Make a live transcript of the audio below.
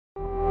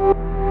Hello,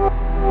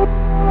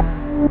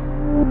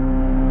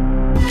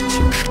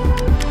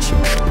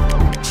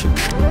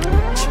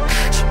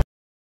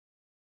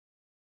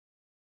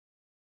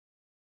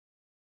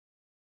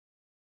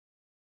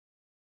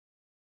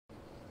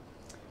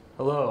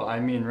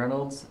 I'm Ian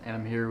Reynolds, and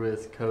I'm here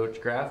with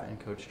Coach Graff and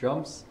Coach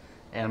Jumps,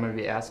 and I'm going to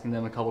be asking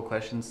them a couple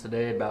questions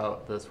today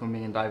about the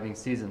swimming and diving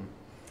season.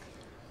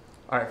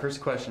 All right, first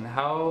question,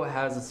 how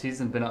has the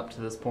season been up to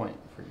this point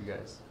for you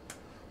guys?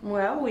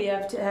 Well, we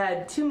have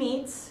had 2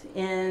 meets.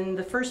 In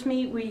the first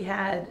meet, we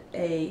had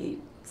a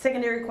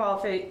secondary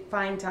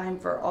qualifying time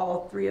for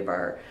all 3 of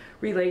our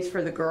relays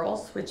for the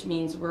girls, which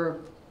means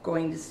we're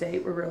going to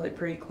state. We're really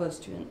pretty close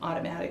to an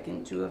automatic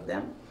in 2 of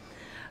them.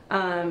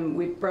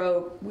 We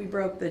broke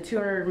the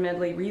 200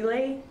 medley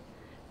relay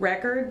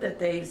record that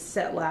they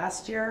set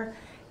last year,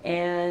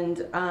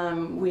 and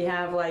we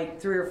have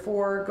like 3 or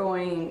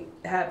 4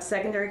 have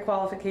secondary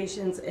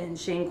qualifications, and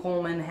Shane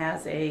Coleman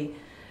has a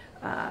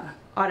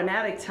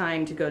automatic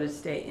time to go to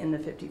state in the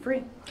 50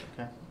 free.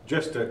 Okay.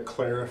 Just to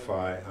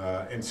clarify,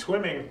 in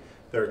swimming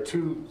there are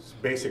 2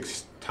 basic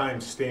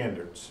time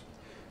standards.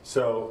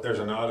 So there's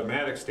an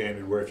automatic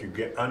standard where if you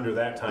get under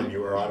that time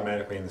you are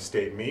automatically in the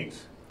state meet.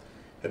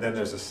 And then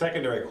there's a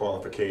secondary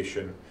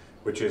qualification,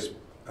 which is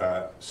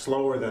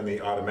slower than the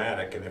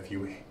automatic. And if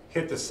you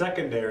hit the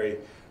secondary,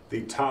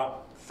 the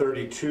top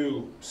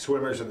 32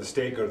 swimmers in the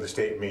state go to the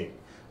state meet.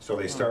 So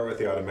they start with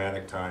the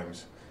automatic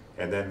times,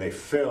 and then they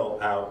fill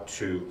out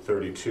to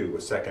 32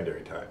 with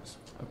secondary times.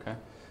 Okay.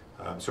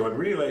 So in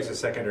relays, the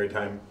secondary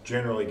time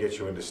generally gets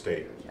you into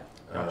state. Yeah.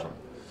 Gotcha.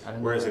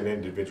 Whereas in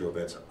individual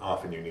events,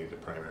 often you need the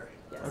primary.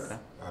 Yes. Okay.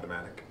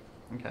 Automatic.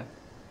 Okay.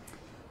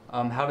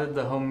 How did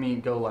the home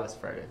meet go last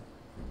Friday?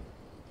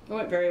 It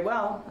went very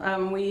well.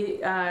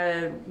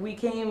 We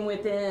came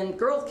within,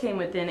 girls came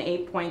within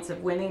 8 points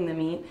of winning the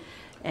meet,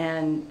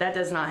 and that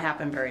does not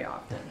happen very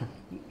often.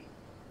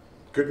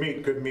 Good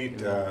meet, good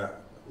meet.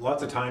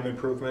 Lots of time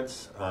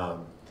improvements. I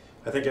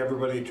think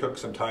everybody took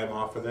some time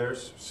off of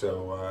theirs,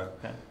 so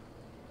Okay.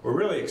 we're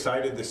really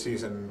excited this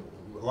season.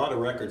 A lot of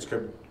records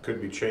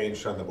could be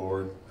changed on the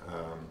board.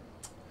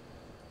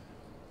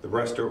 The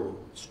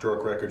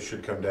breaststroke record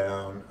should come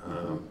down.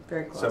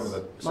 Very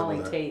close.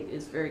 Molly Tate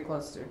is very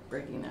close to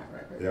breaking that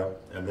record.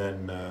 Yeah, and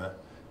then I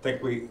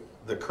think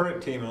the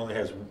current team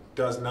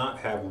does not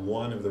have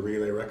 1 of the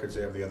relay records.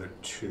 They have the other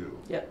 2.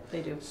 Yep,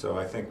 they do. So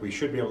I think we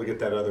should be able to get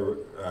that other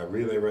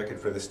relay record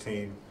for this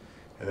team,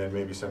 and then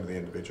maybe some of the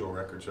individual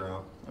records are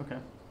out. Okay.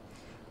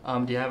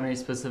 Do you have any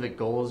specific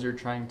goals you're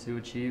trying to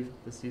achieve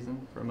this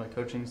season from a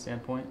coaching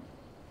standpoint?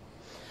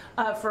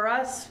 For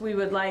us, we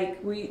would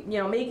like,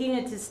 making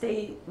it to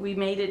state, we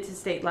made it to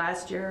state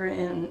last year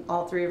in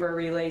all 3 of our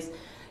relays.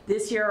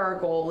 This year our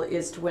goal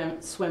is to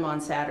swim on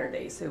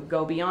Saturday, so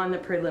go beyond the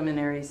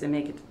preliminaries and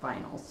make it to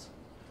finals.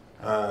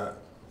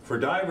 For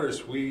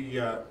divers, we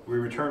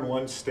returned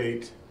 1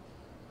 state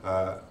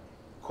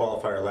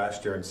qualifier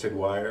last year in Sid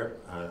Wire,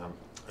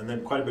 and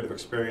then quite a bit of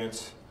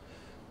experience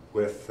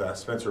with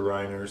Spencer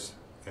Reiners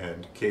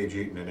and Cage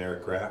Eaton and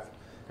Eric Graff.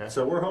 Okay.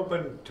 So we're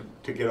hoping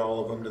to get all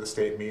of them to the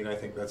state meet. I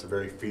think that's a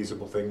very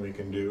feasible thing we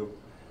can do.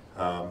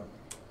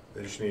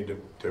 They just need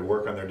to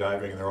work on their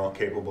diving, and they're all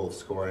capable of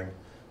scoring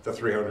the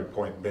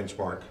 300-point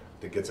benchmark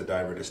that gets a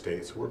diver to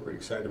state. So we're pretty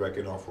excited about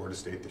getting all 4 to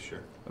state this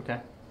year.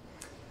 Okay.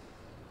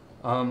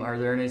 Are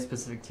there any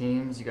specific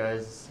teams you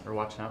guys are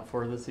watching out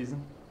for this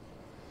season?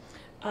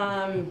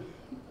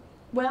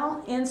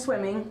 Well, in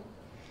swimming,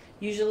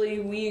 usually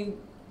we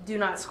do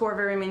not score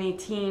very many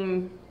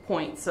team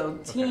points, so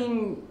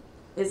team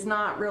is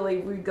not really,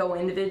 we go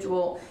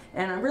individual,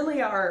 and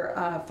really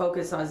our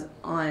focus is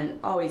on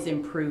always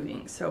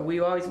improving. So we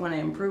always want to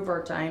improve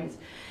our times,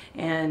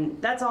 and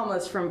that's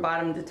almost from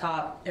bottom to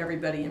top.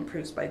 Everybody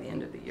improves by the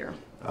end of the year.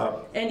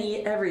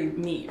 Every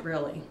meet,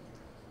 really.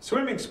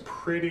 Swimming's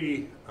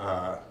pretty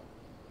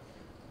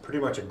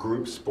much a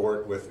group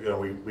sport. With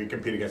we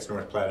compete against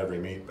North Platte every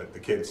meet, but the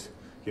kids,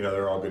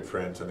 they're all good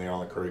friends and they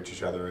all encourage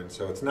each other, and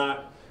so it's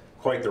not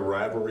quite the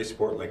rivalry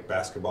sport like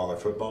basketball or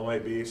football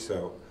might be.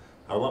 So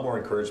a lot more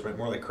encouragement,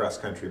 more like cross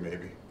country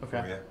maybe.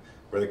 Okay.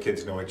 Where the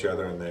kids know each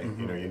other and they,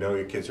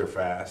 your kids are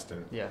fast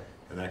and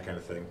that kind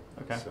of thing.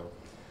 Okay. So.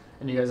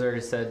 And you guys already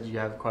said you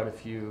have quite a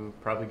few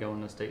probably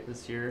going to state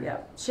this year. Yeah,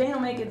 Shane will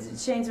make it.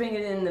 Shane's making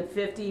it in the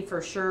 50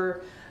 for sure.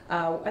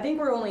 I think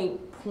we're only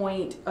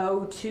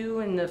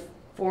 .02 in the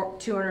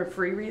 200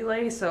 free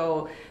relay,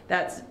 so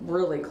that's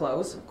really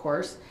close, of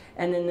course.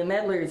 And then the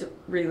medley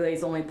relay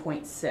is only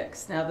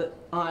 .6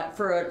 now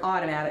for an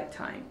automatic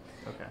time.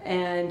 Okay.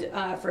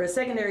 And for a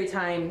secondary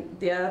time,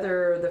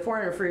 the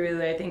 400 free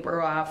relay, I think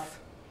we're off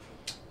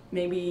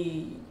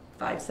maybe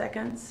 5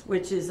 seconds,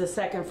 which is a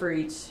second for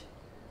each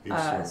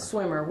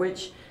swimmer,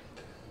 which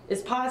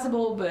is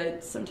possible,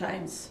 but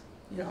sometimes,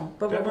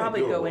 but we'll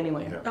probably go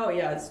anyway. Yeah. Oh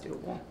yeah, it's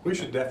doable. We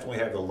should definitely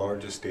have the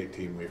largest state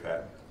team we've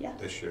had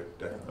this year,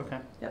 definitely. Okay.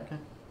 Yep. Okay.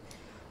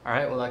 All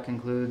right, well that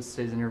concludes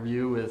today's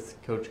interview with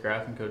Coach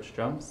Graff and Coach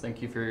Jumps.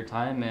 Thank you for your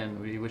time, and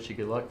we wish you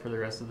good luck for the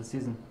rest of the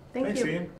season. Thanks, Ian.